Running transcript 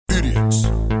Idiots.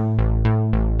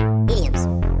 Idioms.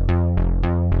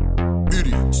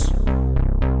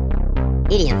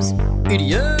 Idioms.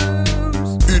 Idioms.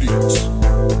 Idioms. Idioms.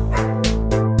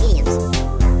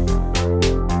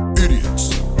 Idiots.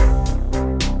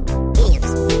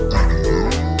 Idioms.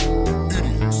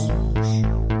 Idiots.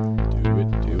 What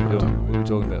are we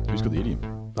talking about? Who's got the idiom?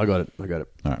 I got it. All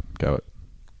right, go it.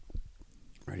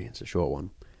 Ready? It's a short one.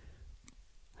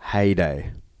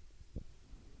 Heyday.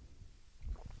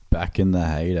 Back in the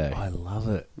heyday. I love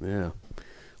it. Yeah.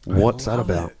 What's that love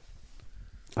about? it.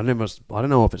 I don't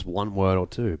know if it's one word or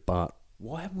two, but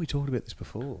Why haven't we talked about this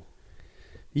before?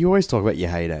 you always talk about your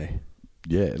heyday.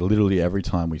 Yeah, literally every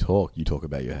time we talk, you talk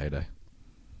about your heyday.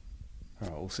 All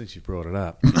right, well, since you brought it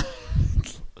up,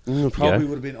 Probably probably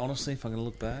would have been, honestly, if I'm going to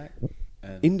look back.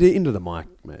 And into the mic,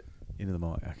 mate. into the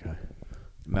mic, okay.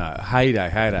 No,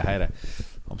 heyday.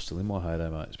 I'm still in my heyday,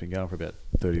 mate. It's been going for about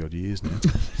 30 odd years now.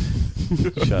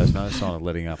 Shows no sign of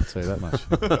letting up, I'll tell you that much.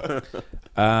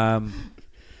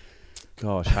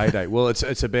 Gosh, heyday. Well,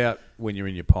 it's about when you're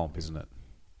in your pomp, isn't it?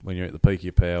 When you're at the peak of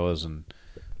your powers and,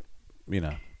 you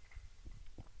know.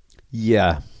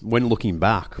 Yeah. When looking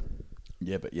back.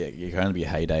 Yeah, but yeah, you can only be a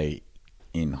heyday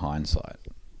in hindsight.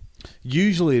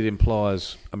 Usually it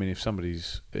implies, I mean, it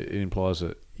implies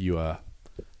that you are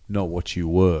not what you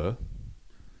were.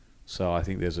 So I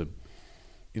think there's an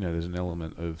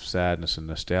element of sadness and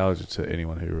nostalgia to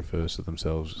anyone who refers to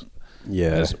themselves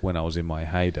as when I was in my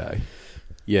heyday.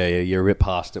 Yeah, you're a bit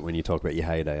past it when you talk about your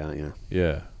heyday, aren't you?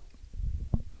 Yeah.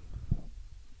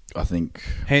 I think.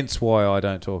 Hence why I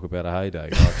don't talk about a heyday.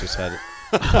 I've just had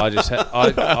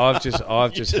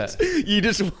You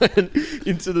just went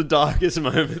into the darkest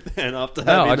moment then after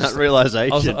No, having I just- that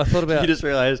realization. I thought about- You just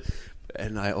realized,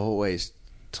 and I always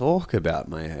talk about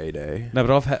my heyday. No,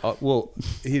 but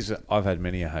I've had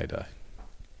many a heyday.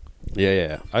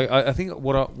 Yeah. I think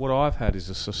what I've had is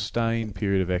a sustained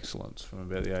period of excellence from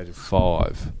about the age of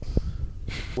 5.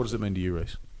 What does it mean to you,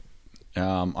 Reece?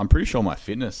 I'm pretty sure my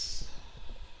fitness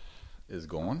is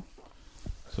gone.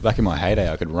 So back in my heyday,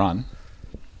 I could run,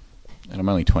 and I'm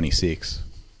only 26.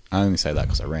 I only say that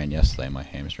because I ran yesterday and my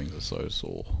hamstrings are so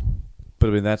sore. But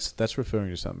I mean, that's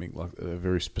referring to something like a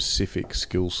very specific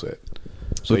skill set.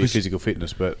 So your physical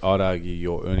fitness, but I'd argue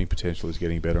your earning potential is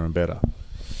getting better and better.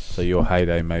 So your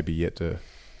heyday may be yet to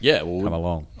come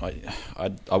along.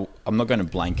 I'm not going to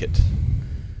blanket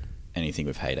anything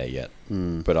with heyday yet,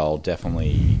 but I'll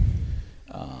definitely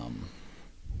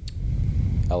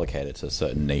allocate it to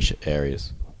certain niche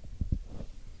areas.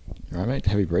 You all right, mate?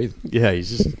 Heavy breathe. Yeah, he's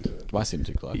just... Am I sitting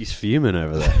too close? He's fuming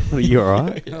over there. Are you all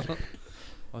right?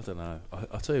 I don't know.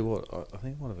 I'll tell you what, I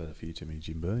think I might have had a few too many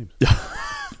Jim Beams.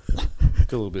 Got a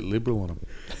little bit liberal on them.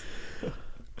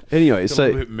 Anyway, Got a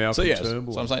little bit Malcolm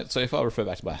Turnbull so I'm saying, so if I refer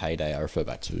back to my heyday, I refer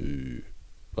back to,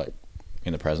 like,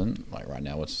 in the present, like right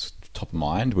now, what's top of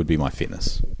mind would be my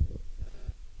fitness.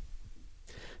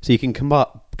 So you can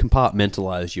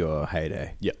compartmentalize your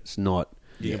heyday. Yep. It's not...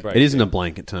 You can break It isn't down. a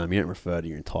blanket term. You don't refer to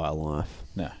your entire life.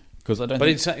 No, because I don't. But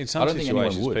think, in some I don't think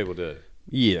anyone situations, would. people do.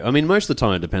 Yeah, I mean, most of the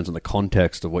time it depends on the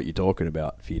context of what you're talking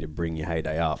about for you to bring your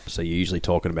heyday up. So you're usually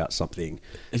talking about something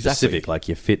specific, like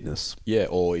your fitness. Yeah,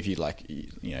 or if you'd like,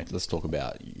 let's talk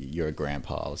about you're a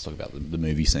grandpa. Let's talk about the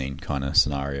movie scene kind of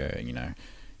scenario.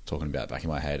 Talking about back in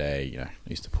my heyday, I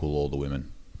used to pull all the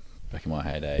women. Back in my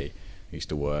heyday, I used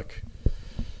to work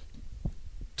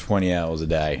 20 hours a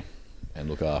day and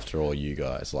look after all you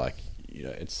guys. Like,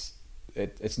 it's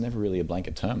never really a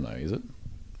blanket term, though, is it?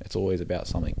 It's always about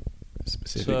something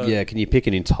specific. So- Yeah, can you pick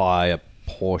an entire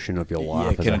portion of your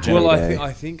life as can a I heyday? Well,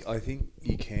 I think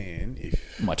you can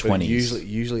if My but 20s.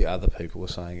 Usually other people are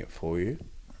saying it for you.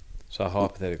 So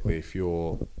hypothetically, if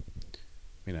you're,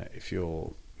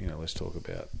 let's talk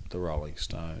about the Rolling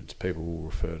Stones. People will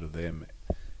refer to them.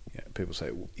 People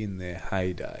say in their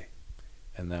heyday,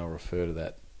 and they'll refer to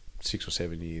that 6 or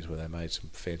 7 years where they made some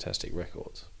fantastic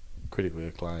records, critically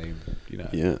acclaimed.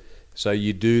 Yeah. So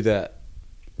you do that,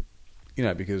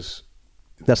 because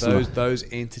That's those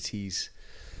entities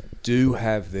do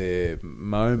have their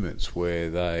moments where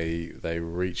they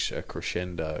reach a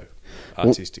crescendo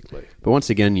artistically. But once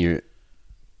again, you're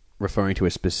referring to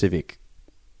a specific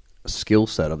skill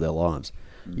set of their lives.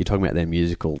 You're talking about their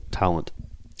musical talent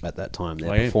at that time,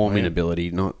 their performing ability.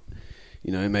 Not,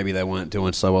 maybe they weren't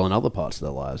doing so well in other parts of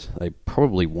their lives. They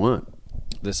probably weren't.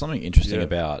 There's something interesting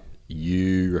about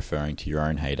you referring to your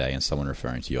own heyday and someone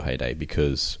referring to your heyday,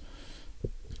 because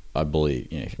I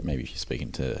believe, maybe if you're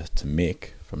speaking to Mick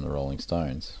from the Rolling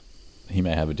Stones, he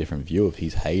may have a different view of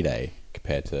his heyday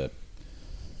compared to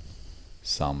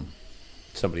somebody else,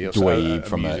 Somebody else, dweeb a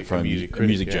from music a critic,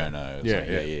 music yeah. journal.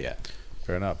 Yeah. Yeah.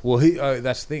 fair enough. Well,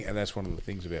 that's the thing, and that's one of the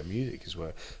things about music as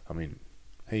well. I mean,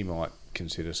 he might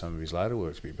consider some of his later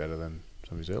works to be better than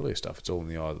some of his earlier stuff. It's all in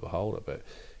the eye of the beholder, but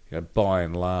by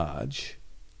and large,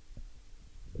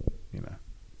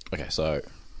 Okay, so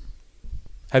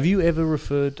have you ever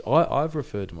referred? I've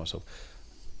referred to myself.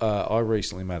 I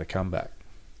recently made a comeback,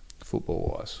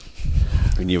 football-wise.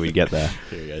 We knew we'd get there.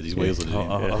 here he goes. These wheels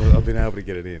are in. I've been able to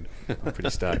get it in. I'm pretty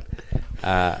stoked.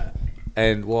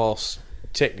 And whilst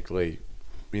technically,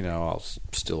 I was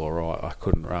still all right, I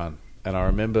couldn't run. And I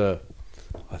remember,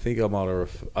 I think I might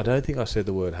have. I don't think I said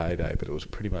the word heyday, but it was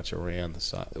pretty much around the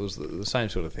same. It was the same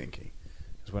sort of thinking.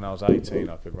 Because when I was 18,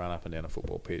 I could run up and down a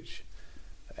football pitch,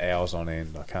 hours on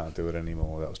end. I can't do it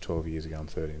anymore. That was 12 years ago. I'm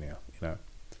 30 now.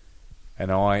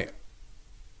 And I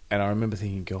remember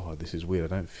thinking, God, this is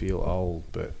weird. I don't feel old,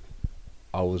 but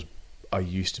I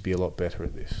used to be a lot better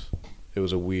at this. It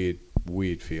was a weird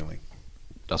feeling.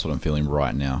 That's what I'm feeling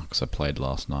right now because I played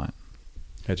last night.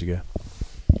 How'd you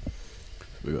go?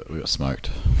 We got smoked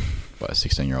by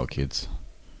 16-year-old kids.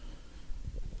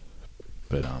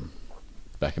 But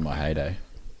back in my heyday,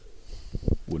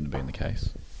 wouldn't have been the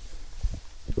case.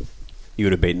 You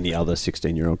would have beaten the other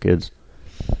 16-year-old kids.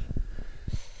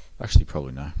 Actually,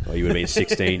 probably no. Or you would have been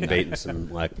 16 beating some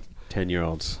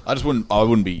 10-year-olds. I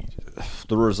wouldn't be.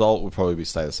 The result would probably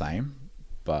stay the same,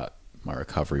 but my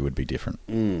recovery would be different.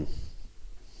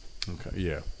 Okay,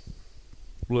 yeah.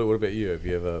 Luke, what about you? Have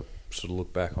you ever sort of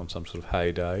looked back on some sort of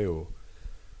heyday, or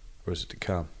is it to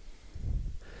come?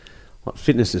 Well,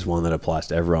 fitness is one that applies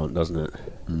to everyone, doesn't it?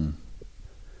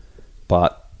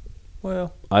 But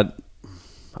Well, I'd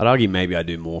argue maybe I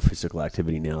do more physical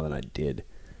activity now than I did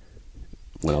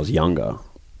when I was younger.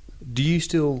 do you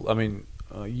still? I mean,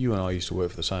 you and I used to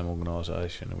work for the same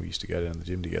organisation, and we used to go down to the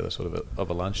gym together, sort of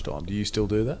a lunchtime. Do you still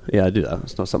do that? Yeah, I do that.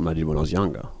 It's not something I did when I was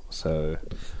younger. So,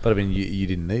 But I mean, you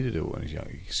didn't need to do it when you were young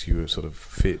because you were sort of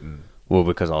fit and. well,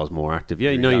 because I was more active.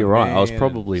 Yeah, You're a no, young you're right. I was man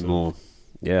probably and more.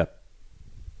 Yeah.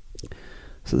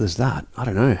 So there's that. I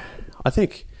don't know. I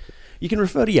think you can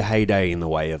refer to your heyday in the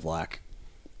way of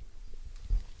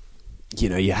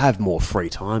you have more free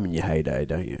time in your heyday,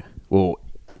 don't you? Well,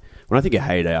 when I think of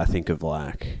heyday, I think of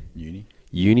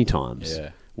uni times. Yeah.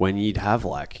 When you'd have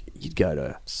you'd go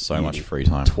to So much free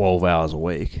time. 12 hours a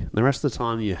week. And the rest of the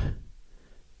time you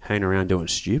hang around doing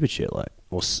stupid shit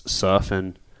or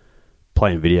surfing,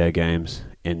 playing video games,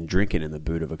 and drinking in the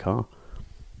boot of a car.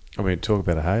 I mean, talk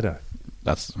about a heyday.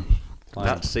 That's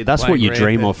That's playing what you Grand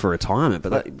dream Theft- of for retirement.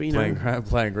 But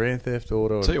playing Grand Theft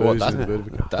Auto. tell you and what, boozing in the boot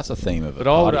of a car. that's a theme of a But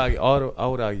I would party. argue. I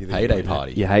would argue that Heyday you-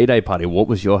 party. your heyday party. What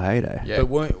was your heyday? Yeah.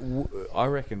 But I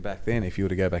reckon back then, if you were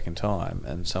to go back in time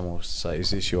and someone was to say,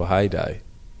 "Is this your heyday?"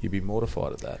 you'd be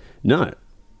mortified at that. No,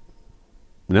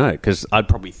 because I'd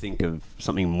probably think of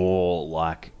something more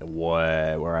like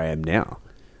where I am now.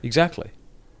 Exactly.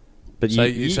 But So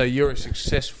you're a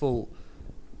successful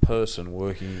person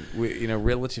working in a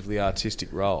relatively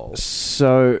artistic role,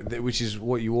 so which is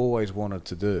what you always wanted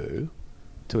to do,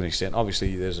 to an extent.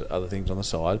 Obviously, there's other things on the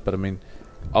side, but I mean,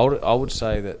 I would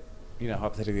say that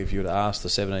hypothetically, if you were to ask the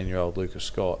 17-year-old Lucas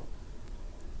Scott,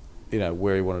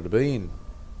 where he wanted to be in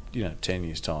 10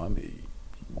 years' time, he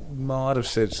might have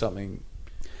said something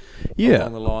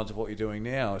along the lines of what you're doing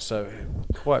now. So,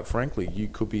 quite frankly, you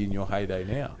could be in your heyday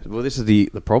now. Well, this is the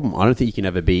problem. I don't think you can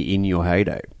ever be in your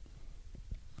heyday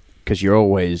because you're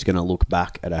always going to look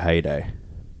back at a heyday.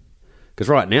 Because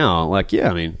right now,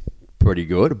 pretty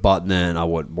good, but then I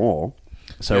want more.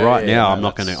 So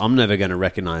I'm never going to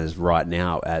recognize right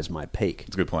now as my peak.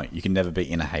 It's a good point. You can never be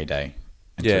in a heyday.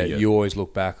 Yeah, you always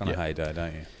look back on a heyday,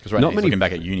 don't you? Because right now he's looking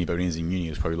back at uni, but when he was in uni, he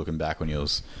was probably looking back when he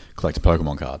was collecting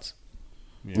Pokemon cards.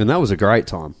 And that was a great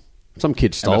time. Some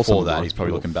kid stole And before some that, of mine. he's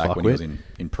probably looking back Fuck when he with. was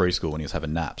in preschool when he was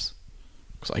having naps.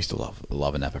 Because I used to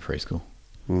love a nap at preschool.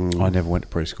 I never went to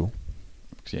preschool.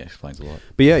 Yeah, it explains a lot.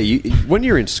 But yeah, when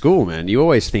you're in school, man, you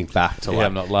always think back to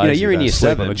I'm not lazy. you're in don't year sleep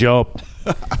 7 on the job.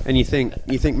 and you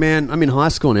think, man, I'm in high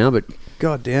school now, but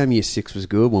goddamn, year 6 was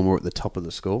good when we were at the top of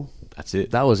the school. That's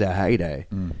it. That was our heyday.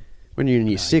 When you're in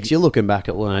year 6, you're looking back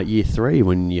at year 3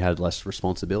 when you had less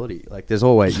responsibility. You're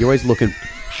always looking.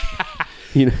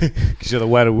 Because you're the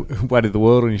weight of the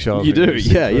world on your shoulders. You do,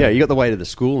 yeah. You got the weight of the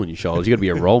school on your shoulders. You got to be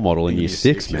a role model in year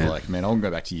 6, you're man. like, man, I'll go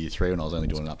back to year 3 when I was only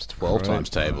doing up to 12 times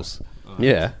tables.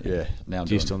 Yeah, Yeah. Now I'm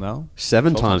Do you doing still know?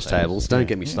 7 12 times times tables. tables. Don't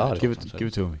get me Yeah. started. Give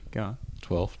it to me. Go on.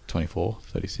 12, 24,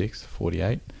 36,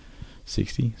 48,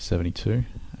 60, 72,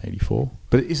 84.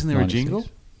 But isn't there 96. a jingle?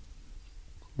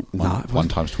 No, 1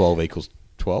 times 12 equals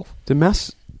 12.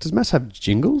 does maths have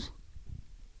jingles?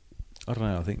 I don't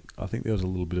know. I think there was a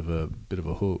little bit of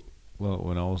a hook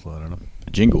when I was learning them.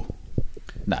 A jingle.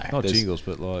 No, Not jingles,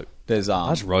 but like... There's I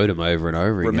just wrote them over and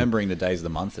over remembering the days of the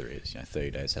month there is.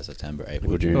 30 days has September,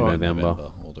 April, June, November.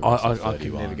 all the rest I of can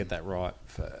 31. never get that right.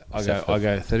 I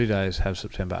go 30 days, have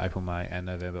September, April, May, and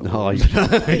November. Oh,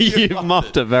 you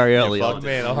muffed it very early on.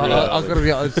 Man, I've got to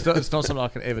be honest, it's not something I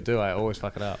can ever do. I always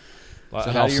fuck it up. Like,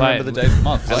 So how do you remember the days of the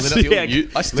month?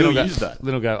 I still use that.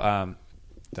 Little go,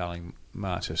 darling,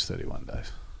 March is 31 days.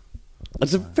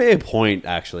 It's a fair point,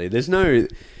 actually. There's no...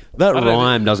 That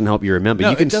rhyme doesn't help you remember. No,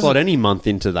 you can it doesn't- slot any month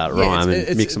into that rhyme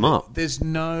and mix them up. There's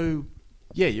no...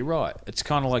 Yeah, you're right. It's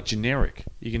kind of like generic.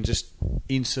 You can just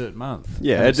insert month.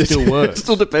 Yeah, and it still works. It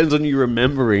still depends on you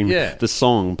remembering the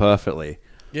song perfectly.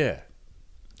 Yeah.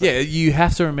 Yeah, you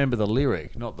have to remember the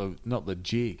lyric, not the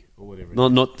jig or whatever.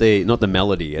 Not the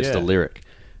melody, it's the lyric.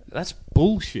 That's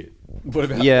bullshit. What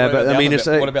about, Yeah, what about but, the I mean, alphabet? it's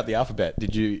a- What about the alphabet?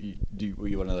 Were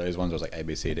you one of those ones that was like A,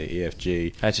 B, C, D, E, F,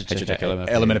 G, HHK,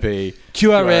 L, M, N, P,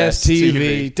 QRS,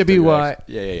 TV, WY.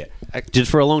 Yeah.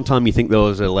 Just for a long time, you think there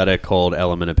was a letter called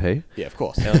L, M, and a P? Yeah, of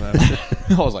course. I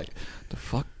I was like, the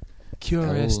fuck?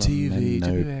 QRS, TV,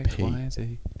 LMNOP. WX, Y, and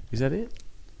Z. Is that it?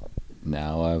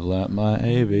 Now I've learnt my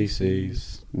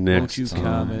ABCs. Next you time,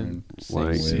 come and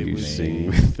won't sing you with sing me?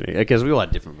 with me? Because we all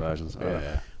had different versions.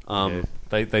 Yeah. Um,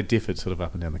 They differed sort of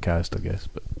up and down the coast, I guess.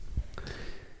 But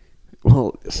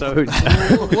Well, so... what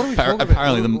are we talking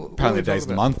Apparently, about? the days of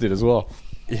the month did as well.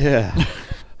 yeah.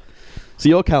 So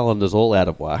your calendar's all out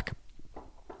of whack.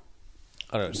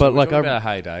 I don't know. So But, we're like, talking about a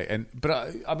heyday, but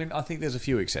I think there's a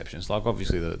few exceptions. Like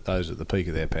obviously those at the peak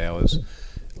of their powers,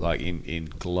 like in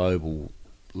globally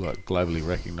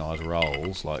recognised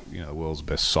roles, like the world's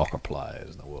best soccer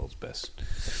players and the world's best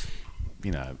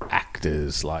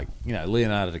actors. Like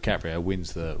Leonardo DiCaprio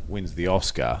wins the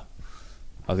Oscar.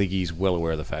 I think he's well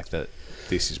aware of the fact that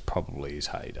this is probably his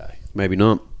heyday. Maybe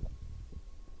not.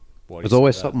 Why do you There's say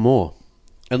always that? something more.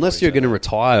 Unless Why do you you're going to say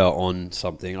retire on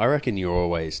something, I reckon you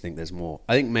always think there's more.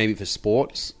 I think maybe for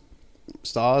sports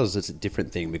stars, it's a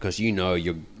different thing because you're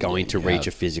going to reach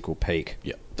a physical peak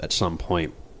at some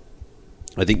point.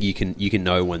 I think you can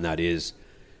know when that is.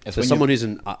 It's For when someone who's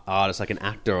an artist, like an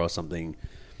actor or something,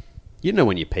 you know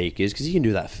when your peak is because you can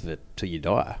do that till you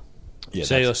die. Yeah,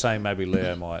 So you're saying maybe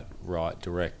Leo might write,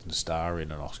 direct, and star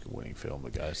in an Oscar-winning film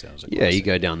that goes down as a Yeah, classic. you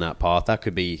go down that path. That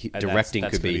could be And directing.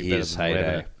 that's Could be gonna be better his than heyday.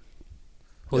 Revenant.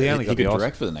 Well, he only got could the Oscar.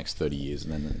 direct for the next 30 years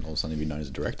and then all of a sudden he'd be known as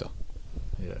a director.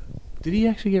 Yeah. Did he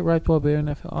actually get raped by a bear in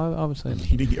that film? I haven't seen it.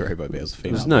 He didn't get raped by bears.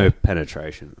 Female. There's no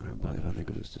penetration. I don't believe. I think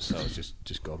it was just. So it was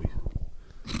just gobby.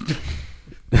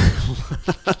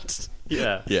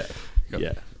 Yeah. Yeah.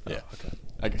 Yeah. Yeah. Okay.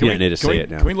 Okay, You don't need to see it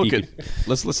now. Can we look You at...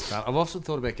 Let's... I've often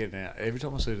thought about getting out. Every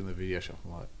time I see it in the video shop,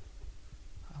 I'm like,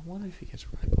 I wonder if he gets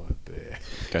raped by a bear.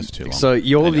 Goes for too long. So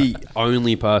you're Anyway. the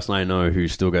only person I know who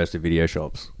still goes to video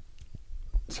shops.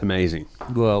 It's amazing.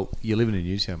 Well, you're living in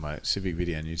Newtown, mate. Civic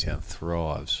Video Newtown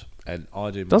thrives. And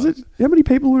I do... Does it? How many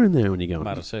people are in there when you go?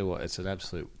 Mate, I'll tell you what, it's an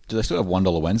absolute... Do they still have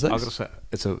 $1 Wednesdays? I've got to say,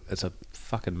 it's a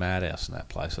fucking madhouse in that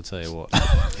place, I'll tell you what.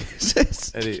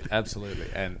 It is, absolutely.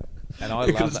 And I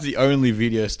Because love it's that. the only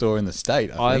video store in the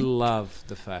state, I I think. love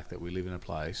the fact that we live in a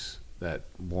place that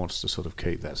wants to sort of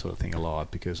keep that sort of thing alive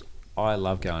because I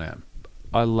love going out.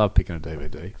 I love picking a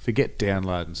DVD. Forget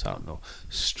downloading something or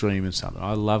streaming something.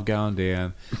 I love going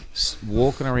down,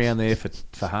 walking around there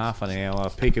for half an hour,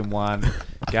 picking one,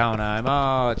 going home.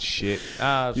 Oh, it's shit.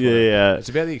 Oh, it's whatever. Yeah. It's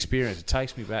about the experience. It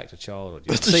takes me back to childhood.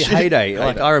 You know? See, heyday.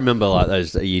 Like I remember, like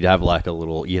those. You'd have like a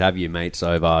little. You'd have your mates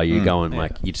over. You go and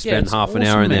like you'd spend it's half an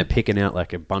awesome, hour in there man. picking out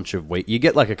like a bunch of You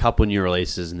get like a couple new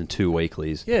releases and then 2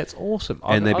 weeklies. Yeah, it's awesome.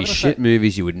 And there'd be shit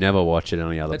movies you would never watch at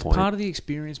any other That's point. part of the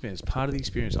experience, man. It's part of the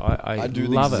experience. I do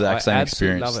love the it. exact same I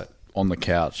absolutely experience love it. on the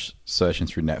couch searching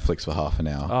through Netflix for half an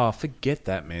hour. Oh, forget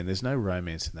that, man. There's no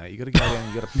romance in that. You got to go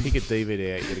down. You got to pick a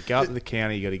DVD out. You got to go up to the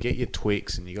counter. You got to get your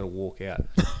Twix, and you got to walk out.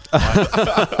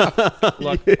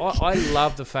 I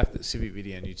love the fact that Civic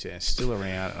Video Newtown is still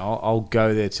around, and I'll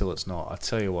go there till it's not. I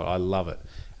tell you what, I love it,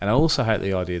 and I also hate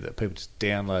the idea that people just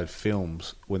download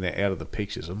films when they're out of the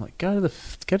pictures. I'm like, go to the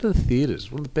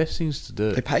theaters. One of the best things to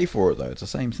do. They pay for it, though. It's the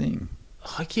same thing.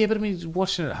 Like, yeah, but I mean,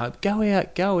 watching it at home. Go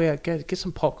out, go get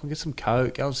some popcorn, get some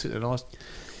Coke, go and sit in a nice...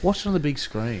 Watch it on the big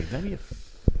screen. That'd be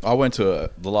I went to...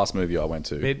 the last movie I went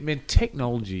to... Man,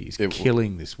 technology is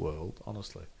killing this world,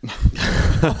 honestly.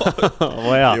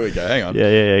 Wow. Here we go. Hang on. Yeah.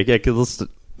 There we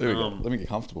go. Let me get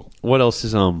comfortable. What else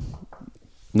is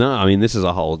No, I mean this is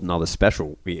a whole another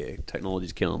special. Yeah,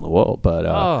 technology's killing the world. But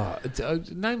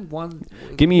name one.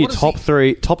 give me your what is top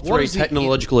three is the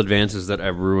technological advances that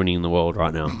are ruining the world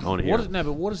right now. I want to hear.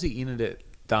 But what does the internet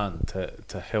done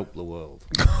to help the world?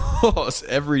 It's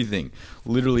everything.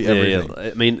 Literally everything.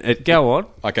 I mean, Go on.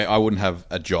 Okay, I wouldn't have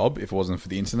a job if it wasn't for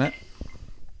the internet.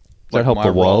 Does that help my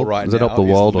the role world? right Does it now help the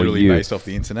is world or literally you? based off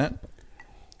the internet.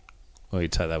 Well, you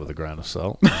take that with a grain of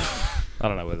salt. I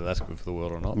don't know whether that's good for the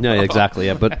world or not. No, exactly.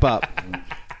 Yeah, but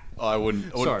I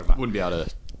wouldn't. Sorry, mate. Wouldn't be able to.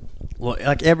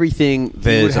 like everything,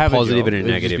 there's a positive and a It'd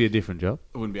just negative. be a different job.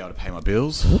 Wouldn't be able to pay my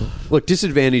bills. Look,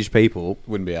 disadvantaged people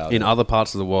Wouldn't be able in to. other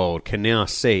parts of the world can now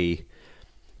see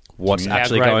what's How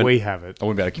actually great going. we have it. I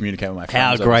wouldn't be able to communicate with my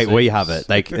How friends. great we overseas.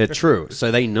 have it. They're true.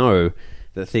 So they know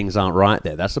that things aren't right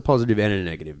there. That's a positive and a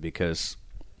negative, because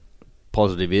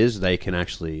positive is they can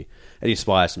actually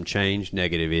inspire some change.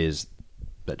 Negative is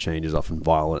that change is often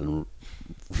violent and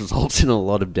results in a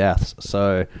lot of deaths.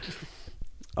 So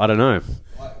I don't know.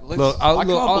 Look, I can't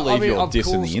believe you're of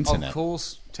dissing course, the internet. Of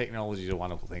course, technology is a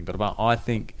wonderful thing, but I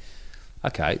think,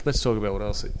 okay, let's talk about what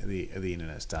else the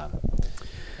internet's done.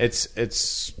 It's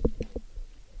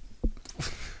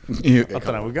I don't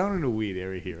know. We're going into a weird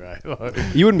area here, right?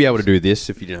 Like, You wouldn't be able to do this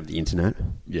if you didn't have the internet.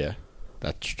 Yeah,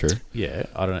 that's true. yeah,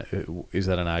 I don't know. Is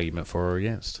that an argument for or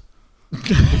against?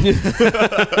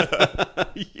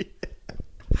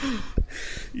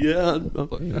 Yeah,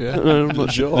 I'm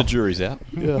not sure. The jury's out.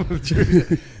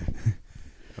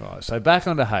 Right. So back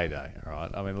onto Heyday. All right.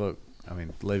 I mean, look. I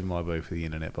mean, leaving my beef for the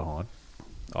internet behind.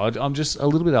 I'm just a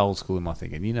little bit old school in my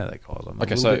thinking. You know that, guys. I'm a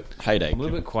Okay, little so bit, Heyday. I'm a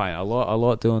little bit quaint. I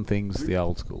like doing things the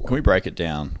old school. Can we break it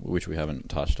down, which we haven't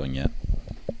touched on yet?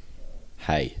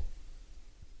 Hay.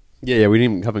 Yeah, we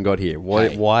haven't got here. Why?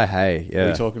 Hay. Why? Hey, Are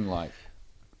yeah. we talking like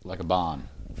a barn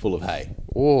full of hay?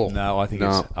 Oh, No, I think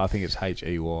No. it's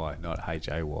HEY, not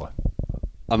HAY.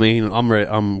 I mean,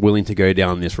 I'm willing to go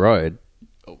down this road.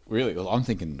 Oh, really? Well, I'm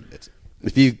thinking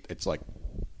it's like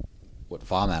what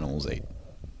farm animals eat.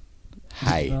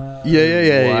 Hay. Yeah.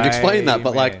 You'd explain that,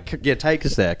 but man. take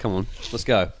us there. Come on, let's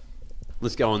go.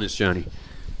 Let's go on this journey.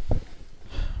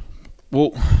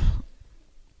 Well,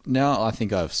 now I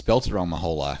think I've spelt it wrong my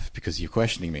whole life because you're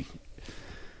questioning me.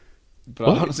 But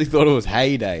What? I honestly thought it was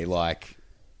heyday, like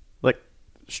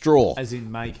straw. As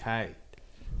in make hay.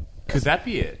 Could that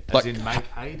be it? As Like- in make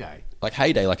heyday. Like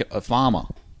heyday, like a farmer.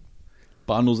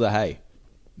 Bundles of hay.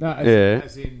 No, Yeah.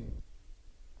 as in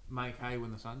make hay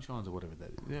when the sun shines or whatever that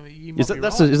is. I mean, you Is might be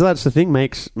that's right. the thing?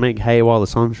 Make hay while the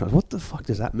sun shines. What the fuck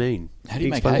does that mean? How do you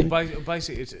make explain hay? it?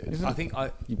 Basically, I think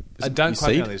I you don't quote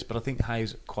me seed? on this, but I think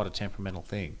hay's quite a temperamental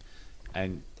thing,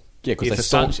 and Yeah, because if they the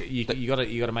sun, sold- you got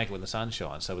to make it when the sun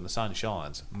shines. So when the sun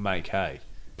shines, make hay,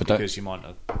 But don't- because you might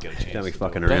not get a chance. Don't be to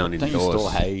fucking do it. around Don't you indoors.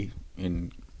 store hay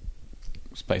in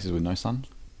spaces with no sun?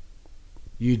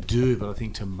 You do, but I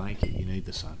think to make it, you need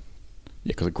the sun. Yeah,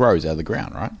 because it grows out of the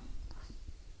ground, right?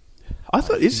 I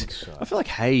thought think so. I feel like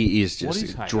hay is What just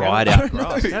is hay? dried How do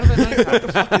out they make grass. grass? How do they make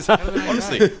hay? How do they make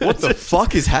Honestly, hay? what the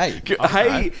fuck is hay?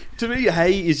 Hay to me,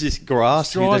 hay is just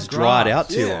grass that's dried out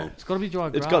too Yeah. long. It's got to be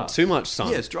dried grass. It's got too much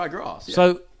sun. Yeah, it's dry grass. Yeah.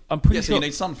 So I'm pretty Yeah, so sure you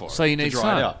need sun for it, So you to need dry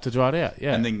sun it out. to dry it out.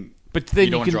 Yeah, And then but then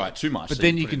you don't want to can dry it too much, But so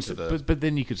then you you put can it into the- but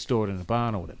then you could store it in a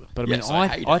barn or whatever. But I Yeah, mean, so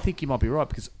heyday. I think you might be right,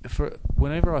 because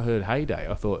whenever I heard heyday,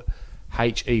 I thought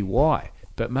HEY,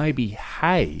 but maybe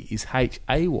hay is HAY,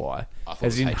 thought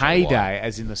as it in was heyday,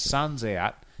 as in the sun's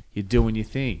out, you're doing your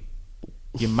thing,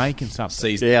 you're making something.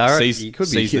 Seize, Yeah, I reckon seize, you could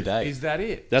be. seize the day. Is that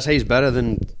it? That's he's better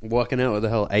than working out what the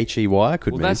hell HEY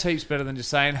could Well, mean. that's heaps better than just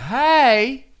saying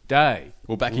hey day.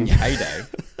 Well, back in your heyday,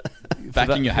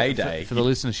 For the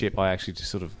listenership, I actually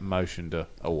just sort of motioned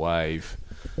a wave.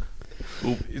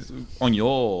 well, on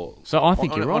your... So I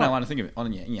think on, you're on, right. On, think of it,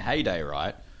 in your heyday,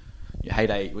 right? Your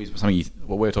heyday is something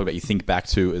what we're talking about, you think back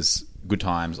to as good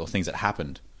times or things that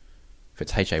happened. If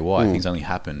it's HAY, things only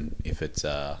happen if it's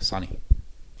sunny.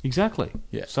 Exactly.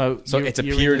 Yeah. So it's a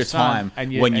you're in period the of sun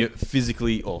time when you're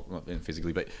physically, or not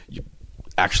physically, but you're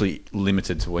actually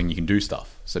limited to when you can do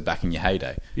stuff. So back in your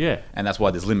heyday. Yeah. And that's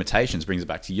why there's limitations. Brings it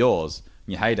back to yours.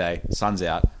 In your heyday, sun's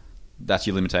out. That's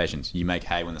your limitations. You make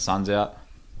hay when the sun's out.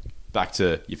 Back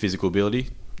to your physical ability.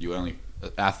 You only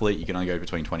athlete. You can only go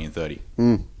between 20 and 30.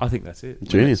 I think that's it.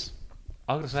 Genius.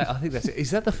 I'm gonna say I think that's it.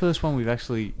 Is that the first one we've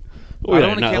actually? Oh, I yeah, don't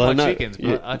want to no, count my no, chickens, but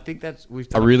yeah. I think that's we've.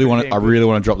 I Done really a want pretty to. I damn good- really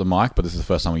want to drop the mic, but this is the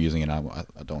first time we're using it. I don't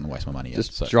want to waste my money yet.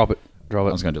 Just so drop it. Drop I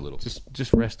it. was going to do a little.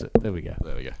 Just rest it. There we go.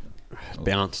 There we go.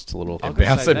 Bounced a little. I'm gonna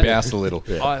Bounce say it, that- bounce a little.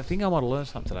 Yeah. I think I might have learned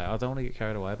something today. I don't want to get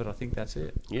carried away, but I think that's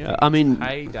it. Yeah, I mean,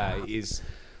 Heyday is,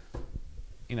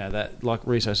 that like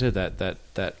Riso said,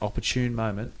 that opportune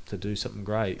moment to do something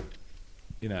great,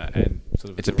 and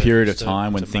sort of It's a the period of reference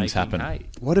time when to things making happen. hay.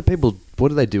 what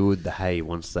do they do with the hay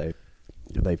once they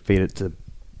feed it to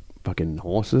fucking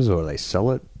horses or they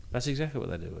sell it? That's exactly what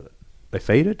they do with it. They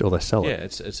feed it or they sell Yeah,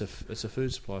 it? it's a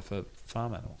food supply for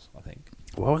farm animals, I think.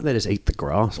 Why won't they just eat the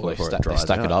grass Well, before they it dries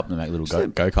stack out? it up and make little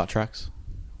go-kart tracks.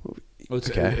 Well,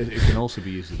 Okay. it can also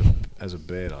be used as a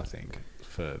bed, I think.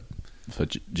 For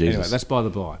Jesus. Anyway, that's by the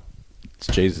by. It's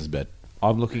Jesus' bed.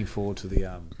 I'm looking forward to the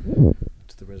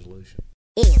resolution.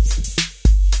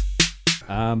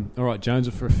 All right, Jones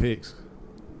are for a fix.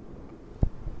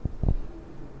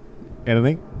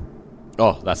 Anything?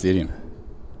 Oh, that's the idiom.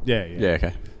 Yeah. Yeah,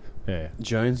 okay. Yeah.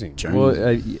 Jonesing. Jonesing.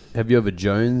 Well, have you ever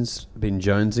been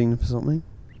jonesing for something?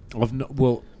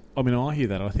 I hear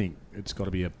that. I think it's got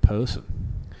to be a person.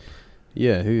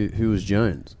 Yeah, who was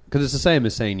Jones? Because it's the same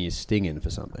as saying you're stinging for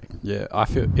something. Yeah, I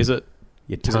feel... Is it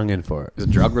You're for it. is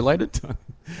it drug-related?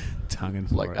 Tonguing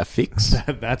for Like it. a fix?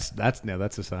 That's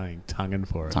a saying. Tonguing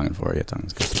for it. Tonguing for it, yeah,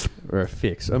 tonguing's good. Or a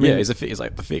fix. I mean, Yeah, is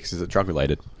like the fix? Is it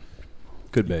drug-related?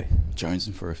 could be.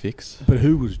 Jonesing for a fix? But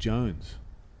who was Jones?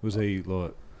 Was he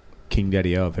like King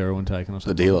Daddy O of heroin taken or The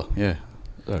something? dealer, yeah.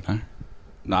 I don't know.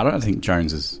 No, I don't think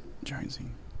Jones is jonesing.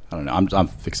 I don't know. I'm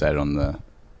fixated on the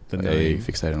name.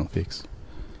 fixated on fix.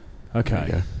 Okay.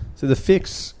 There you So the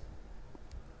fix,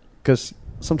 because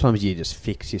sometimes you just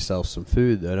fix yourself some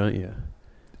food, though, don't you?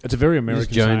 It's a very You're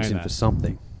American just jonesing saying for that.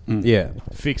 something. Mm. Yeah.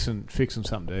 Fixing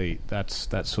something to eat. That's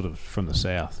sort of from the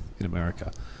South in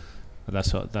America.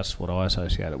 That's what I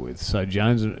associate it with. So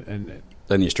Jones and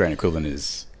Then the Australian equivalent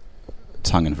is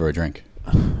tonguing for a drink.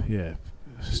 yeah,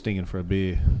 stinging for a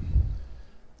beer.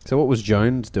 So what was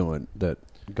Jones doing that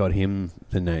got him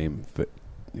the name?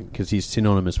 Because he's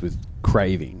synonymous with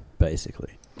craving,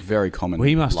 basically. Very common Well,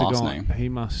 he must have last gone. name. He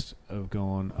must have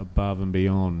gone above and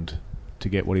beyond to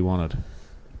get what he wanted.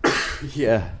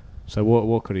 Yeah. So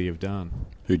what could he have done?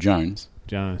 Who, Jones?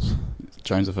 Jones.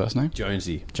 Jones the first name?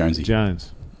 Jonesy. Jonesy.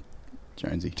 Jones.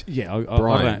 Jonesy. Yeah,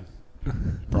 Brian.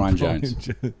 Brian Jones.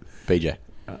 BJ.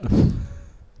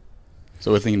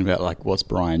 So we're thinking about, like, what's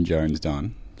Brian Jones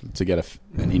done to get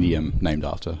an idiom named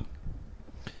after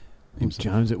himself?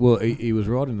 Jones. Well, he was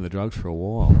right into the drugs for a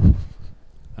while.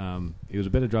 He was a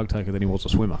better drug taker than he was a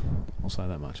swimmer. I'll say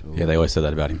that much. Yeah, they always said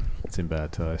that about him. It's in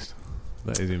bad taste.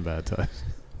 That is in bad taste.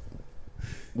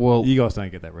 Well, You guys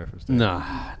don't get that reference, do you?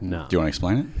 nah. Do you want to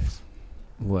explain it?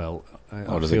 Well, I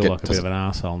Or does it feel get- like a does bit of an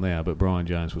arsehole now, but Brian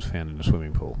Jones was found in a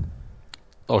swimming pool.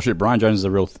 Oh, shit, Brian Jones is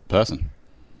a real person.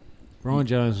 Brian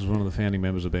Jones was one of the founding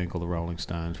members of a band called the Rolling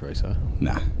Stones, Risa.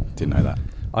 Nah, didn't know that.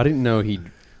 I didn't know he'd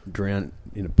drowned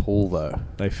in a pool, though.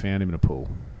 They found him in a pool.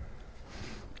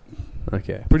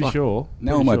 Okay. Pretty Fuck. sure.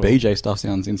 Now pretty all my sure. BJ stuff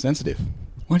sounds insensitive.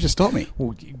 Why'd you stop me?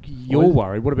 Well, you're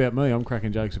worried. What about me? I'm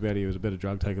cracking jokes about he was a better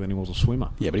drug taker than he was a swimmer.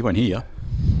 Yeah, but he won't hear.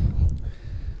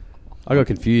 I got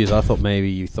confused. I thought maybe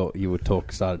you thought you would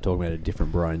started talking about a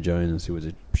different Brian Jones who was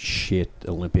a shit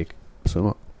Olympic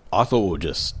swimmer. I thought we were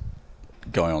just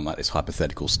going on like this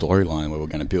hypothetical storyline where we're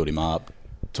going to build him up,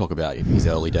 talk about his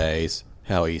early days,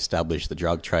 how he established the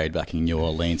drug trade back in New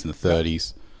Orleans in the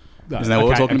 30s. No, Isn't that what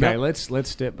we're talking about? let's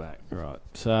step back. Right.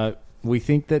 So we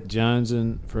think that Jones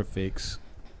and for a fix.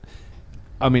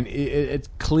 I mean, it's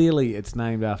clearly it's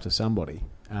named after somebody,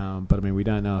 but I mean we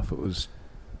don't know if it was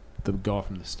the guy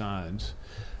from the Stones.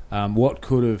 What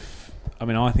could have? I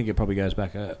mean, I think it probably goes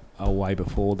back a way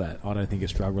before that. I don't think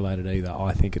it's drug related either.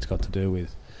 I think it's got to do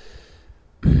with.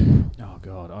 Oh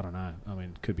God, I don't know. I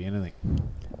mean, it could be anything.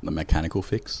 The mechanical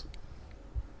fix.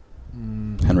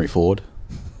 Henry Ford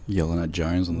yelling at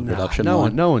Jones on the production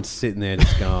line. No one's sitting there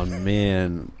just going,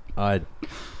 man,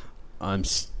 I'm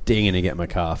stinging to get my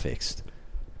car fixed.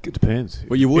 It depends.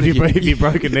 Well, you would if if you- you're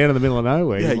broken down in the middle of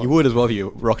nowhere. Yeah, might- you would as well if you're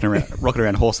rocking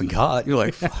around horse and cart. You're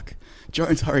like, fuck,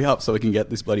 Jones, hurry up so we can get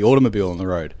this bloody automobile on the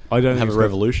road. I don't and think have a it's got-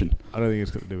 revolution. I don't think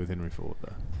it's got to do with Henry Ford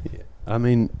though. Yeah. I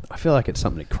mean, I feel like it's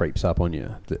something that creeps up on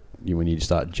you when you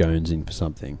start jonesing for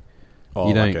something. Oh,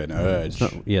 you like don't, an urge.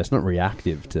 it's not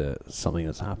reactive to something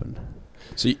that's happened.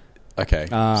 So, okay.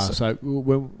 So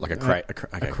when, like a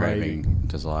craving. craving,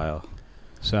 desire.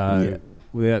 So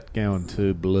without going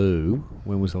too blue,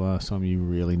 when was the last time you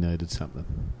really needed something?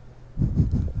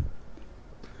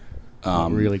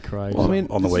 Really crazy. Well, I mean,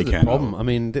 on the this is weekend. problem. I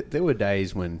mean, there were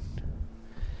days when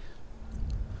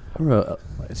I remember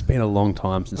it's been a long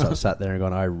time since I've sat there and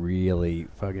gone, I really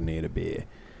fucking need a beer.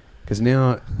 Because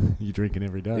now, You're drinking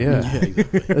every day. yeah,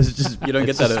 it's just You don't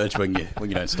get that urge when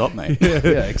you don't stop, mate. yeah,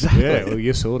 exactly. Yeah, well,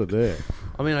 you're sorted there.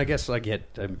 I mean, I guess I get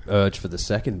an urge for the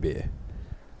second beer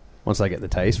once I get the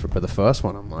taste for it. But the first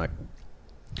one, I'm like,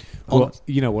 Well,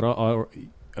 you know what?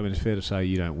 I mean, it's fair to say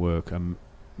you don't work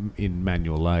in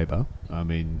manual labour. I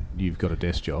mean, you've got a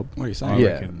desk job. What are you I saying? Yeah.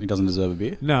 reckon- He doesn't deserve a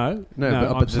beer? No, no,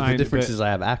 I'm but the saying difference that- is I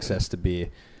have access to beer.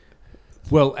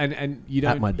 well, and you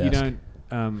don't At my you desk. don't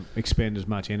expend as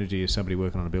much energy as somebody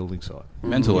working on a building site.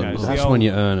 Mental. You know, it's the That's old- when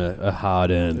you earn a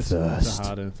hard-earned It's thirst. a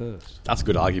hard-earned thirst. That's a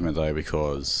good argument though,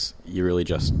 because you're really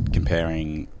just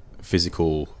comparing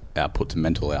physical output to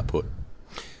mental output.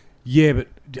 Yeah, but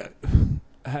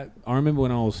I remember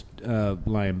when I was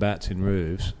laying bats in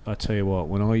roofs. I tell you what,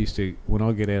 when I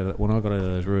got out of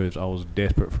those roofs, I was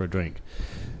desperate for a drink.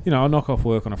 You know, I knock off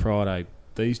work on a Friday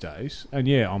these days, and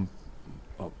yeah,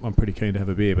 I'm pretty keen to have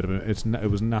a beer, but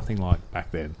it was nothing like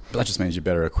back then. But that just means you're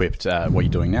better equipped at what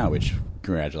you're doing now, which,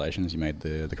 congratulations, you made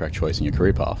the correct choice in your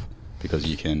career path, because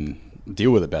you can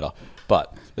deal with it better.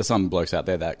 But there's some blokes out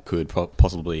there that could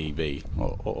possibly be,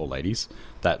 or ladies,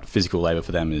 that physical labour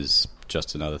for them is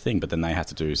just another thing, but then they have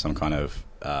to do some kind of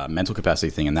mental capacity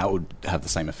thing, and that would have the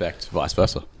same effect, vice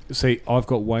versa. See, I've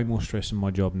got way more stress in my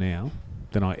job now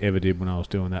than I ever did when I was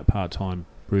doing that part-time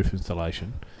roof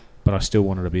installation, but I still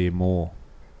wanted to be more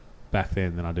back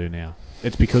then than I do now.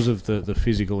 It's because of the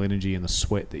physical energy and the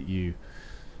sweat that you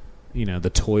know, the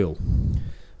toil.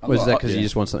 Was that because you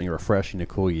just want something refreshing to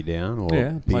cool you down, or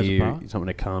plays a beer, part. something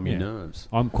to calm your nerves?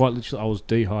 I'm quite literally, I was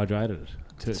dehydrated.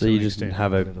 So you just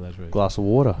have a glass of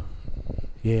water.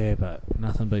 Yeah, but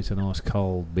nothing beats a nice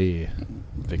cold beer.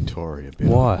 Victoria beer.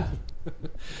 Why?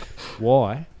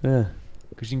 Why? Yeah.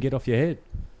 Because you can get off your head.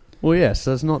 Well, yes,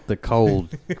 that's not the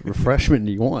cold refreshment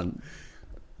you want.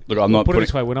 Look, I'm not Put it putting...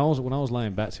 this way: when I was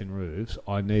laying bats in roofs,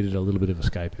 I needed a little bit of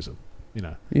escapism. You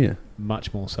know, Yeah.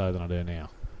 much more so than I do now.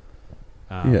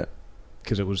 Yeah.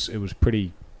 Because it was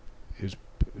pretty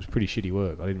shitty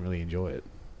work. I didn't really enjoy it.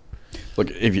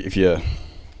 Look, if you're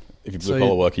blue So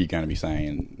collar worker, you're going to be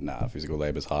saying, "Nah, physical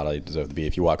labour's harder. You deserve the beer."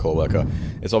 If you're white collar worker,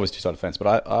 it's obviously two-sided fence.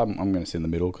 But I'm going to sit in the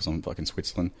middle because I'm fucking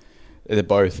Switzerland. They're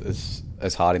both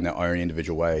as hard in their own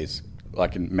individual ways. I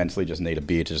can mentally just need a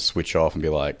beer to just switch off and be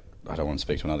like, I don't want to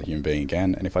speak to another human being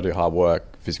again. And if I do hard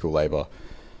work, physical labour,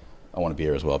 I want a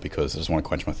beer as well because I just want to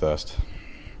quench my thirst.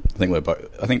 I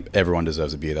think everyone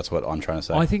deserves a beer. That's what I'm trying to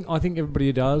say. I think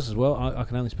everybody does as well. I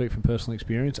can only speak from personal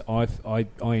experience. I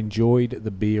enjoyed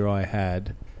the beer I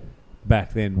had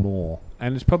back then more,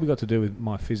 and it's probably got to do with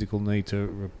my physical need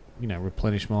to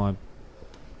replenish my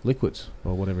liquids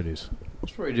or whatever it is.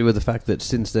 It's probably to do with the fact that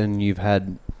since then you've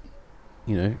had,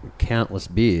 countless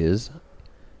beers,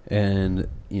 and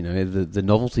the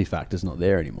novelty factor's not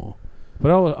there anymore.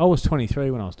 But I was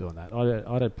 23 when I was doing that.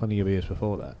 I'd had plenty of beers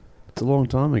before that. It's a long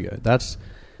time ago.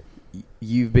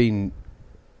 You've been,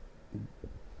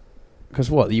 because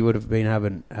what, you would have been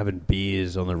having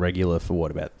beers on the regular for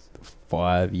what, about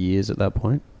 5 years at that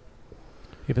point?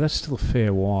 Yeah, but that's still a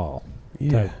fair while.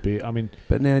 Yeah. Beer. I mean,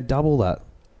 but now double that.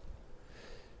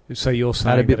 So you're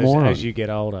saying a bit that more as you get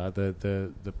older,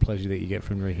 the pleasure that you get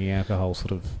from drinking alcohol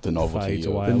sort of The novelty fades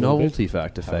of- away. The a little novelty bit?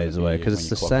 factor Having fades a away beer because when it's you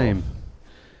the clock same. off.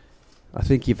 I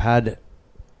think you've had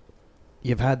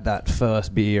that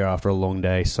first beer after a long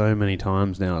day so many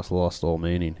times now it's lost all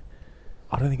meaning.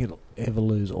 I don't think it'll ever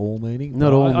lose all meaning.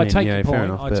 Not But all I meaning, take yeah, your fair point.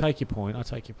 enough, I but- take your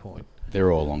point.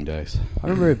 They're all long days. I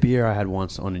remember a beer I had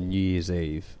once on a New Year's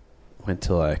Eve. Went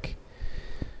to like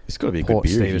It's got to be a Port good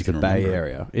beer if Stevens, you the can Bay remember it.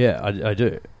 Area. Yeah, I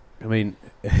do. I mean,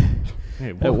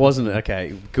 Yeah, it wasn't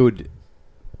good.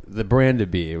 The brand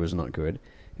of beer was not good.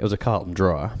 It was a Carlton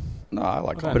Dry. No, I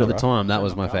like But at the time, that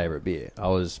was Yeah, my okay. favourite beer. I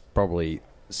was probably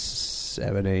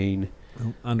 17.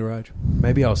 underage.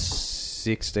 Maybe I was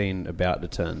 16, about to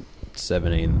turn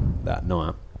 17 that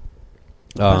night.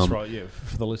 That's right. Yeah,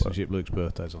 for the listenership, Luke's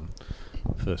birthday's on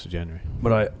 1st of January.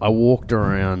 But I walked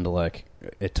around, like,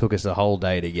 it took us a whole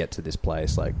day to get to this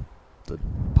place. Like, the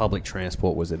public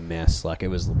transport was a mess. Like, it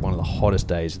was one of the hottest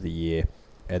days of the year.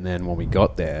 And then when we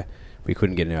got there, we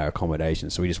couldn't get in our accommodation,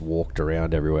 so we just walked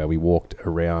around everywhere. We walked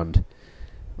around,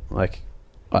 like,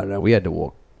 I don't know, we had to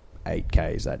walk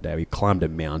 8Ks that day. We climbed a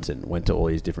mountain, went to all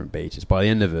these different beaches. By the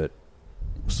end of it,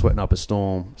 sweating up a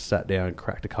storm, sat down,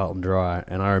 cracked a Carlton Dry,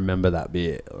 and I remember that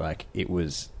beer. Like, it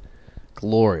was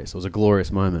glorious. It was a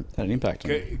glorious moment. Had an impact on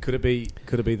me. Could it be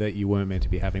that you weren't meant to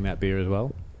be having that beer as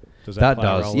well? Does That play a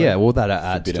does, role yeah. there? Well, that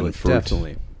adds to Forbidden it, fruit.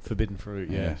 definitely. Forbidden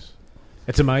fruit, Yeah. yes.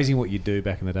 It's amazing what you do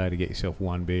back in the day to get yourself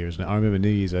one beer, isn't it? I remember New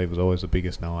Year's Eve was always the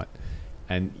biggest night,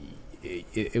 and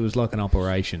it was like an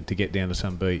operation to get down to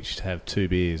some beach to have 2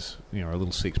 beers, a little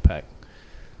 6-pack.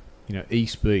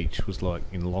 East Beach was like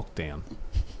in lockdown,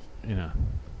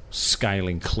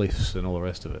 scaling cliffs and all the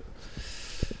rest of it.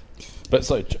 But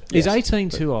so Is 18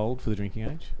 too old for the drinking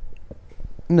age?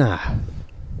 Nah.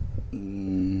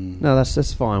 Mm, No,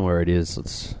 that's fine where it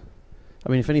is. I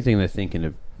mean, if anything, they're thinking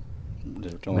of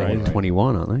Right.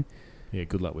 21, aren't they? Yeah,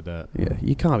 good luck with that. Yeah,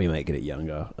 you can't be making it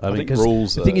younger. I mean, think 'cause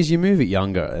rules the thing are- is, you move it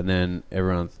younger, and then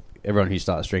everyone who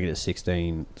starts drinking at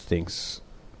 16 thinks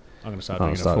I'm going to start Oh,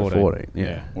 drinking start at at 14. 14,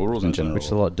 yeah. Well, rules in general, Which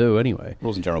a lot do anyway.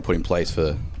 rules in general put in place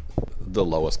for the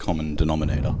lowest common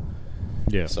denominator.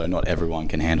 Yeah. So not everyone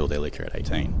can handle their liquor at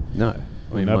 18. No.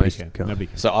 I mean, Nobody most can. can't. Nobody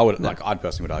can. So I'd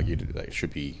personally would argue that it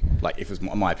should be, like, if it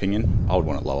was my opinion, I would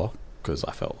want it lower because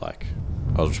I felt like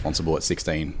I was responsible at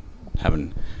 16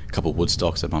 having a couple of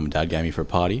Woodstocks that mum and dad gave me for a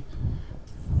party.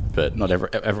 But not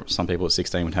some people at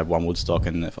 16 would have one Woodstock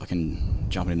and they're fucking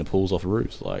jumping into pools off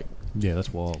roofs. Like, Yeah,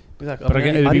 that's wild. But But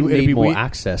again, I it'd didn't be need more weird.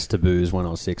 access to booze when I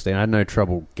was 16. I had no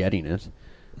trouble getting it.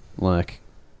 Like,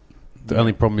 the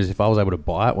only problem is if I was able to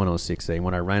buy it when I was 16,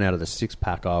 when I ran out of the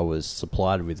 6-pack I was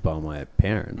supplied with by my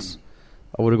parents,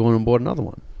 I would have gone and bought another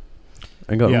one.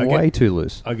 And got Yeah, I way get- too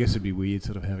loose. I guess it'd be weird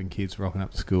sort of having kids rocking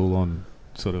up to school on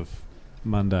sort of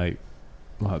Monday,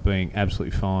 like being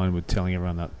absolutely fine with telling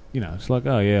everyone that, it's like,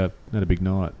 oh yeah, had a big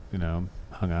night, I'm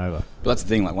hungover. but that's the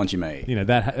thing. Like once you make,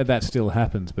 That still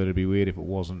happens, but it'd be weird if it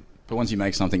wasn't. but once you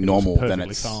make something normal, then perfectly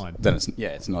it's fine.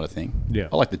 it's not a thing. Yeah.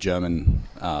 I like the German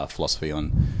philosophy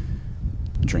on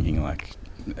drinking. Like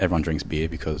everyone drinks beer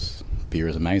because beer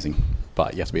is amazing,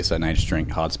 but you have to be a certain age to drink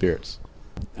hard spirits.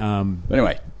 But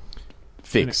anyway,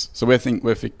 fix. So we're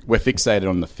fixated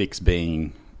on the fix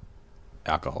being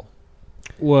alcohol.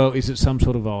 Well, is it some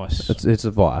sort of vice? It's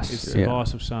a vice. It's a yeah.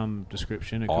 vice of some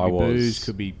description. It could I be booze, was-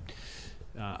 could be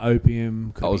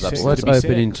opium, could I be was sex. absolutely- Well, it's could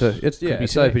be open sex. into it's Could be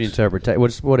it's open sex. interpretation.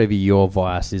 Whatever your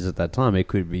vice is at that time, it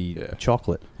could be Yeah.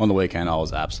 chocolate. On the weekend, I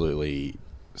was absolutely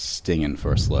stinging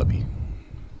for a Slurpee,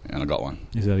 and I got one.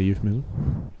 Is that a euphemism?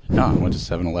 No, I went to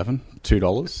 7-Eleven,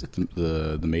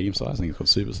 $2, the medium size. I think it's called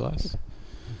super size.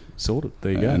 Sorted.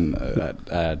 There you go. And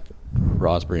add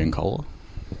raspberry and cola,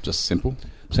 just simple.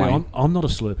 See, plain. I'm not a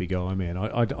Slurpee guy, man.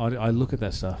 I look at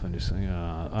that stuff and just think,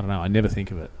 I don't know. I never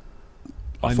think of it.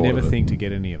 I thought never of it. think to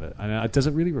get any of it. Does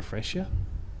it really refresh you?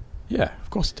 Yeah, of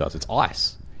course it does. It's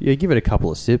ice. Yeah, give it a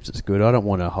couple of sips. It's good. I don't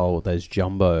want to hold those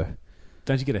jumbo.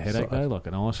 Don't you get a headache So- though, like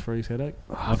an ice freeze headache?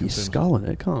 I You're can feel- sculling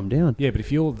it. Calm down. Yeah, but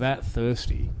if you're that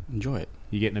thirsty, Enjoy it.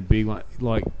 you're getting a big one.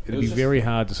 Like it'd was be just- very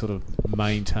hard to sort of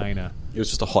maintain a. It was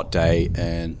just a hot day,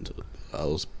 and I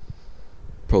was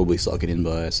probably suckered in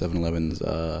by 7-Eleven's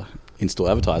in-store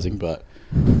advertising, but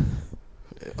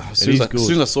as soon as, is as good.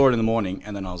 soon as I saw it in the morning,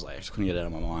 and then I was like, I just couldn't get it out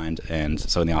of my mind, and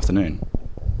so in the afternoon,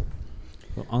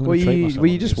 Well, I'm Were gonna treat you, myself were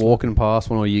you like just this. walking past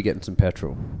one, or were you getting some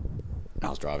petrol? I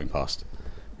was driving past.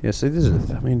 Yeah, see, this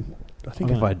is. I mean, I think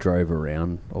I if don't I know. drove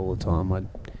around all the time,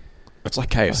 It's like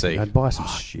KFC. I'd buy some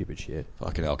stupid shit.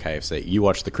 Fucking hell, KFC. You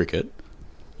watch the cricket,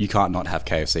 you can't not have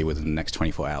KFC within the next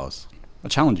 24 hours. I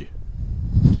challenge you.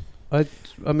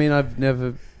 I mean, I've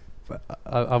never.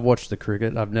 I've watched the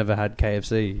cricket. I've never had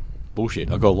KFC.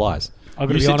 Bullshit. I got lies. I've got You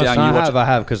to be sit honest. down, No, you watch I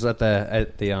have because at the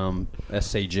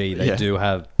SCG they Yeah. do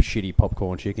have shitty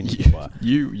popcorn chicken. You can buy.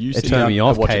 You It sit turned down me and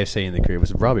off watch KFC in the cricket. It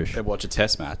was rubbish. watch a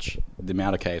test match. The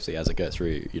amount of KFC as it goes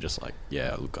through, you're just like,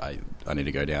 yeah, look, I need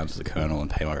to go down to the Colonel and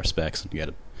pay my respects and get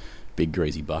a big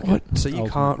greasy bucket. What? So you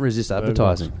Ultimate can't resist burger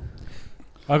advertising.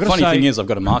 I've got to Funny say, thing is, I've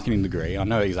got a marketing degree. I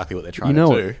know exactly what they're trying You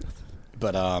know to do.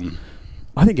 But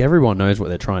I think everyone knows what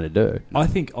they're trying to do. I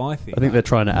think. I think they're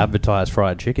trying to advertise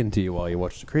fried chicken to you while you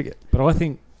watch the cricket. But I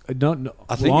think. No,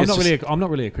 I think I'm it's not really. just- I'm not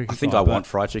really a cricket. I think guy, I but want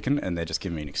fried chicken, and they're just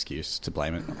giving me an excuse to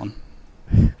blame it on.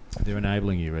 They're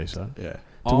enabling you, Risa. Yeah.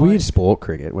 It's a weird sport,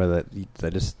 cricket, where they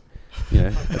just,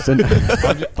 it's an,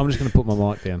 I'm just going to put my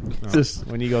mic down. All right. Just-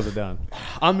 when you guys are done.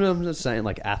 I'm just saying,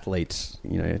 like athletes,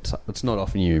 it's not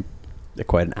often you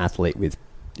equate an athlete with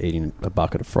eating a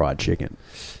bucket of fried chicken.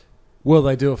 Well,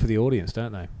 they do it for the audience,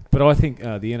 don't they? But I think the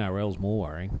NRL's more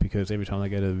worrying because every time they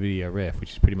go to the video ref,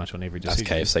 which is pretty much on every That's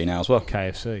decision, KFC now as well.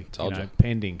 KFC, Told you.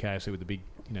 pending KFC with the big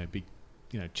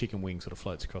chicken wing sort of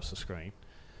floats across the screen.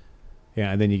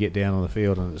 Yeah, and then you get down on the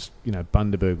field and it's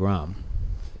Bundaberg rum.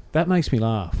 That makes me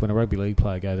laugh when a rugby league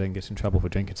player goes out and gets in trouble for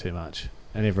drinking too much,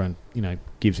 and everyone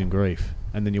gives him grief.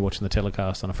 And then you're watching the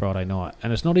telecast on a Friday night,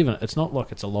 and it's not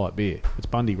like it's a light beer. It's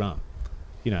Bundy rum.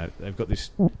 They've got this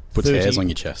Puts hairs on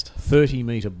your chest.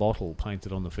 30-metre bottle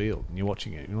painted on the field, and you're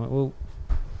watching it. You're like, well,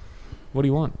 what do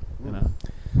you want?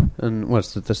 And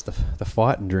what's that's the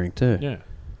fighting drink too? Yeah.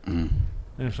 Mm.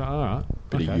 And it's like, all right,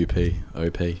 Bit okay. of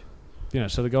UP,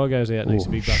 OP, So the guy goes out and eats a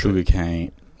big bucket. sugar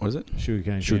cane. What is it?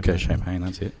 Sugarcane Sugar cane champagne. champagne.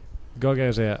 That's it. Guy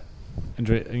goes out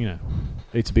and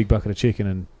eats a big bucket of chicken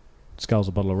and sculls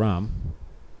a bottle of rum,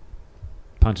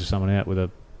 punches someone out with a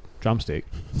drumstick.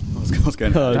 I was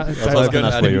going. Don't- I was don't- hoping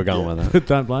that's where you were going with that.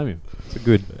 Don't blame him.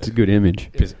 It's a good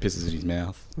image. pisses in his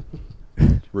mouth.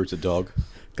 Roots a dog.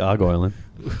 Gargoyling.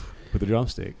 With a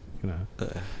drumstick.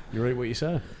 You read what you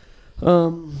say.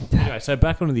 Um, Anyway, so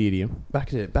back onto the idiom. back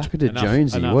to Enough-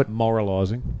 Jonesy. enough What?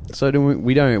 moralising. So do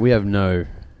we don't we have no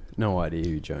No idea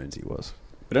who Jonesy was.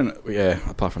 We don't. Yeah,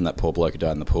 apart from that poor bloke who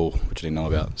died in the pool, which I didn't know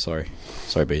about. Sorry,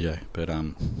 BJ. But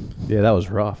Yeah, that was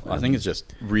rough. I think it's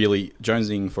just really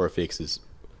jonesing for a fix is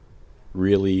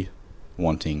really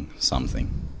wanting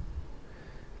something.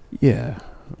 Yeah,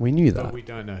 we knew that. But we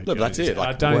don't know who No, but Jones that's it. is. Like,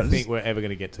 I don't what- think we're ever going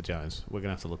to get to Jones. We're going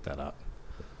to have to look that up.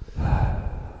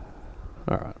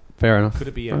 All right, fair enough. Could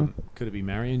it be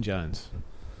Marion Jones,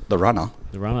 The runner.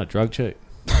 the runner, drug cheat?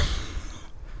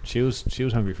 She was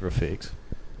hungry for a fix.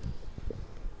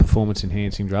 Performance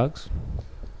enhancing drugs.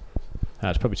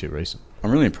 It's probably too recent.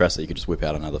 I'm really impressed that you could just whip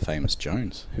out another famous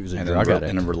Jones Who was a and drug then addict.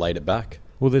 and then relate it back.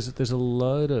 Well, there's a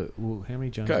load of how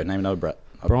many Jones? Go name another Brad.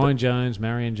 Brian Jones,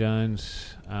 Marion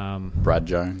Jones, Brad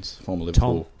Jones, former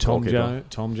Liverpool Tom goalkeeper.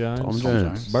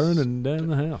 Jones, burning down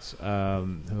the house.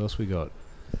 Who else we got?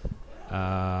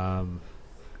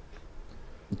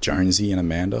 Jonesy and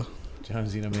Amanda.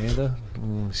 Jonesy and Amanda.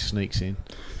 Sneaks in.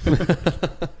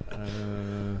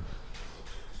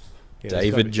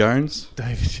 David Jones,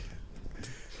 David.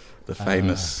 the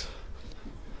famous.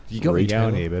 You got me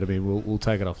retailer. going here, but I mean, we'll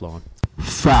take it offline.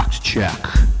 Fact check.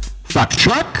 Fact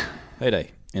check.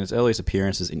 Heyday. In its earliest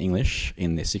appearances in English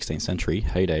in the 16th century,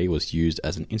 heyday was used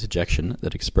as an interjection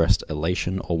that expressed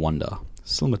elation or wonder,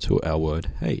 similar to our word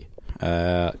hey.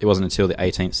 It wasn't until the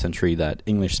 18th century that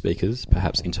English speakers,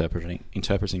 perhaps interpreting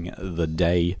the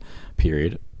day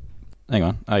period... Hang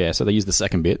on. Oh, yeah, so they used the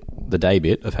second bit, the day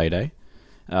bit of heyday,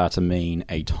 to mean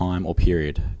a time or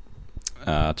period,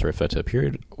 to refer to a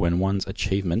period when one's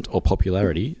achievement or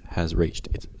popularity has reached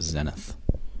its zenith.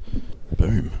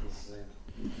 Boom.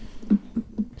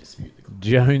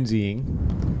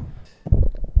 Jonesying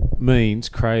means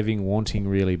craving, wanting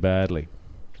really badly.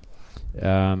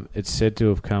 It's said to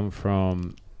have come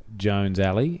from Jones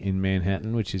Alley in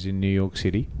Manhattan, which is in New York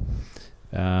City.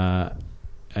 And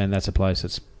that's a place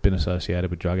that's been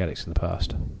associated with drug addicts in the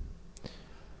past.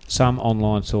 Some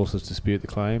online sources dispute the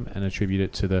claim and attribute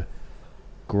it to the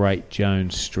Great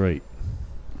Jones Street.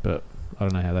 But I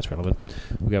don't know how that's relevant.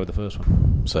 We'll go with the first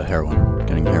one. So heroin.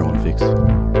 Getting heroin fix.